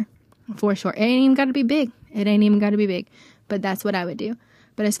for sure. For sure. It ain't even got to be big. But that's what I would do.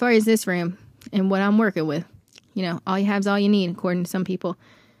 But as far as this room and what I'm working with, all you have is all you need, according to some people.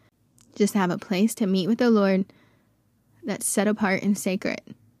 Just have a place to meet with the Lord that's set apart and sacred.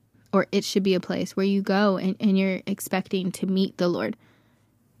 Or it should be a place where you go and you're expecting to meet the Lord.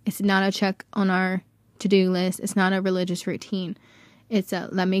 It's not a check on our to-do list. It's not a religious routine. It's a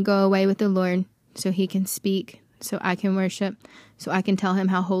let me go away with the Lord so he can speak, so I can worship, so I can tell him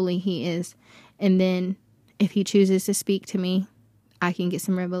how holy he is. And then if he chooses to speak to me, I can get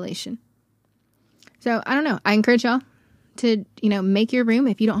some revelation. So I don't know. I encourage y'all to, make your room.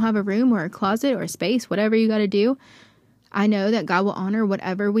 If you don't have a room or a closet or a space, whatever you got to do, I know that God will honor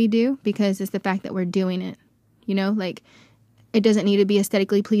whatever we do because it's the fact that we're doing it. Like it doesn't need to be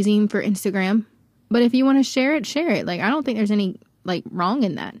aesthetically pleasing for Instagram, but if you want to share it, share it. Like I don't think there's any wrong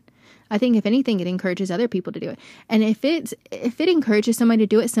in that. I think if anything, it encourages other people to do it. And if it encourages somebody to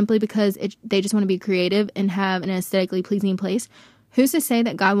do it simply because they just want to be creative and have an aesthetically pleasing place, who's to say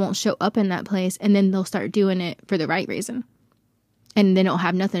that God won't show up in that place and then they'll start doing it for the right reason? And then it'll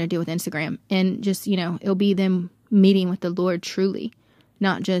have nothing to do with Instagram. And just, it'll be them meeting with the Lord truly,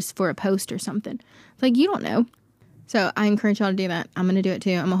 not just for a post or something. It's like, you don't know. So I encourage y'all to do that. I'm going to do it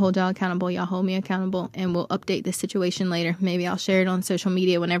too. I'm going to hold y'all accountable. Y'all hold me accountable, and we'll update this situation later. Maybe I'll share it on social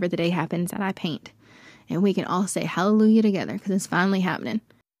media whenever the day happens that I paint. And we can all say hallelujah together because it's finally happening.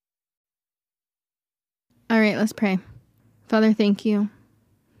 All right, let's pray. Father, thank you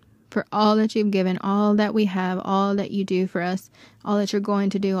for all that you've given, all that we have, all that you do for us, all that you're going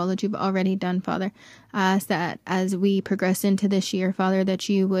to do, all that you've already done, Father. I ask that as we progress into this year, Father, that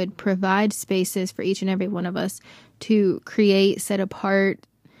you would provide spaces for each and every one of us to create, set apart,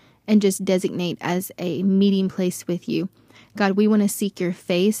 and just designate as a meeting place with you. God, we want to seek your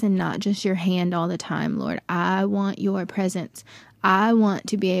face and not just your hand all the time, Lord. I want your presence. I want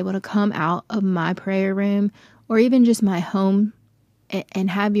to be able to come out of my prayer room or even just my home and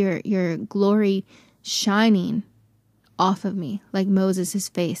have your glory shining off of me like Moses'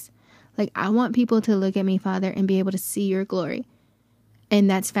 face. Like I want people to look at me, Father, and be able to see your glory. And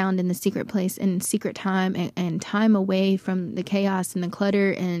that's found in the secret place and secret time and time away from the chaos and the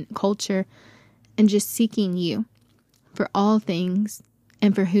clutter and culture and just seeking you for all things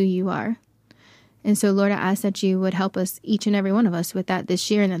and for who you are. And so, Lord, I ask that you would help us, each and every one of us, with that this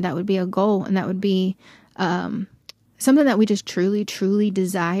year, and that would be a goal, and that would be something that we just truly, truly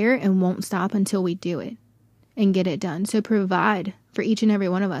desire and won't stop until we do it and get it done. So provide for each and every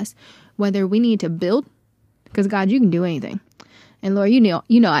one of us, whether we need to build, because God, you can do anything. And Lord, you know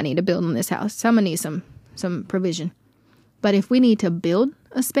I need to build on this house. So I'm going to need some provision. But if we need to build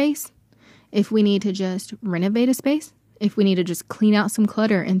a space, if we need to just renovate a space, if we need to just clean out some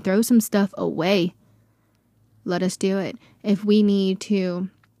clutter and throw some stuff away, let us do it. If we need to,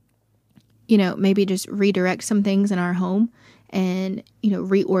 maybe just redirect some things in our home and,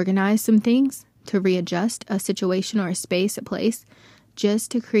 reorganize some things to readjust a situation or a space, a place, just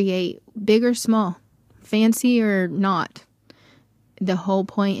to create big or small, fancy or not. The whole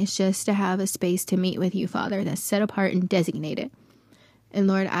point is just to have a space to meet with you, Father, that's set apart and designated. And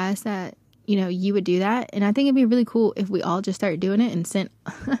Lord, I ask that, you would do that. And I think it'd be really cool if we all just started doing it and sent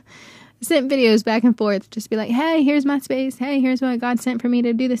videos back and forth. Just be like, hey, here's my space. Hey, here's what God sent for me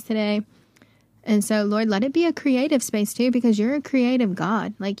to do this today. And so, Lord, let it be a creative space too, because you're a creative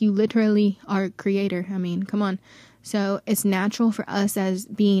God. Like you literally are a creator. I mean, come on. So it's natural for us as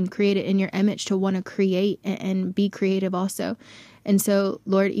being created in your image to want to create and be creative also. And so,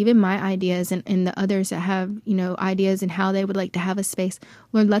 Lord, even my ideas and the others that have, ideas and how they would like to have a space,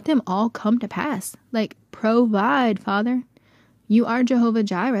 Lord, let them all come to pass. Like provide, Father. You are Jehovah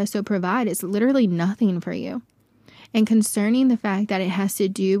Jireh, so provide. It's literally nothing for you. And concerning the fact that it has to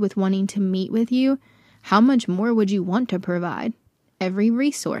do with wanting to meet with you, how much more would you want to provide? Every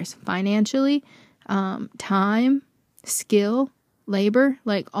resource, financially, time, skill, labor,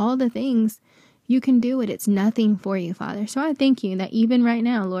 like all the things, you can do it. It's nothing for you, Father. So I thank you that even right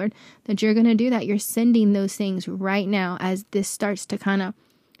now, Lord, that you're going to do that. You're sending those things right now as this starts to kind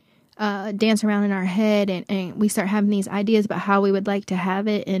of dance around in our head, and we start having these ideas about how we would like to have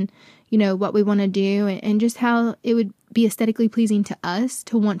it, and what we want to do, and just how it would be aesthetically pleasing to us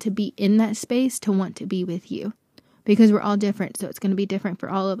to want to be in that space, to want to be with you, because we're all different. So it's going to be different for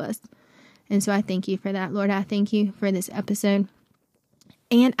all of us. And so I thank you for that, Lord. I thank you for this episode.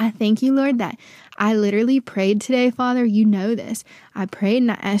 And I thank you, Lord, that I literally prayed today, Father. You know this. I prayed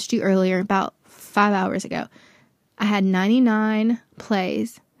and I asked you earlier, about 5 hours ago. I had 99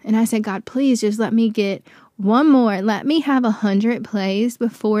 plays. And I said, God, please just let me get one more. Let me have 100 plays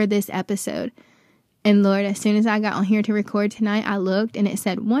before this episode. And Lord, as soon as I got on here to record tonight, I looked and it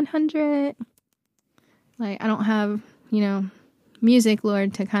said 100. Like, I don't have, music,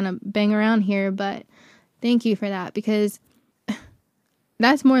 Lord, to kind of bang around here. But thank you for that, because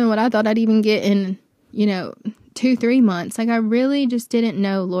that's more than what I thought I'd even get in, 2-3 months. Like, I really just didn't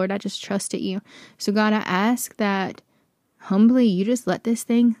know, Lord. I just trusted you. So God, I ask that humbly, you just let this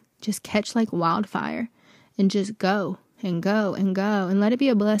thing just catch like wildfire and just go and go and go, and let it be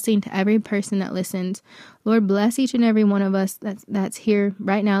a blessing to every person that listens. Lord, bless each and every one of us that's here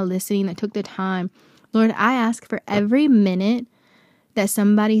right now listening, that took the time. Lord, I ask for every minute that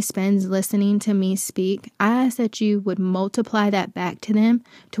somebody spends listening to me speak, I ask that you would multiply that back to them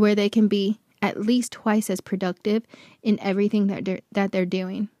to where they can be at least twice as productive in everything that they're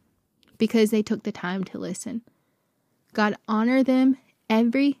doing, because they took the time to listen. God, honor them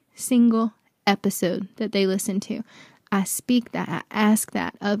every single episode that they listen to. I speak that, I ask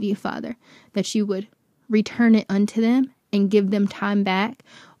that of you, Father, that you would return it unto them and give them time back,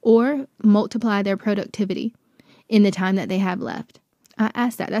 or multiply their productivity in the time that they have left. I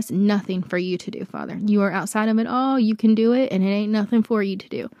ask that. That's nothing for you to do, Father. You are outside of it all. You can do it, and it ain't nothing for you to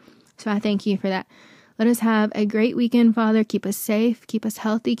do. So I thank you for that. Let us have a great weekend, Father. Keep us safe, keep us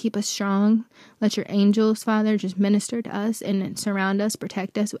healthy, keep us strong. Let your angels, Father, just minister to us and surround us,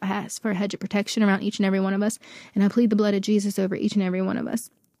 protect us. I ask for a hedge of protection around each and every one of us, and I plead the blood of Jesus over each and every one of us.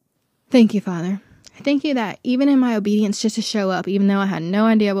 Thank you, Father. Thank you that even in my obedience just to show up, even though I had no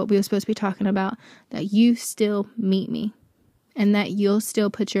idea what we were supposed to be talking about, that you still meet me, and that you'll still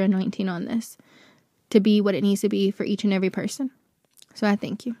put your anointing on this to be what it needs to be for each and every person. So I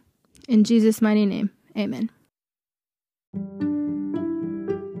thank you. In Jesus' mighty name. Amen.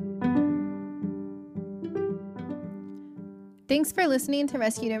 Thanks for listening to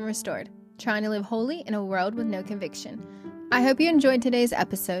Rescued and Restored, trying to live holy in a world with no conviction. I hope you enjoyed today's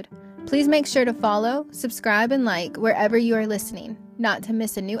episode. Please make sure to follow, subscribe, and like wherever you are listening, not to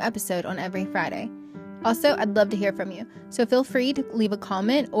miss a new episode on every Friday. Also, I'd love to hear from you, so feel free to leave a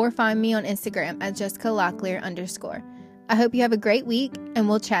comment or find me on Instagram at JessicaLocklear_. I hope you have a great week, and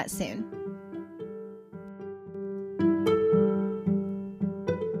we'll chat soon.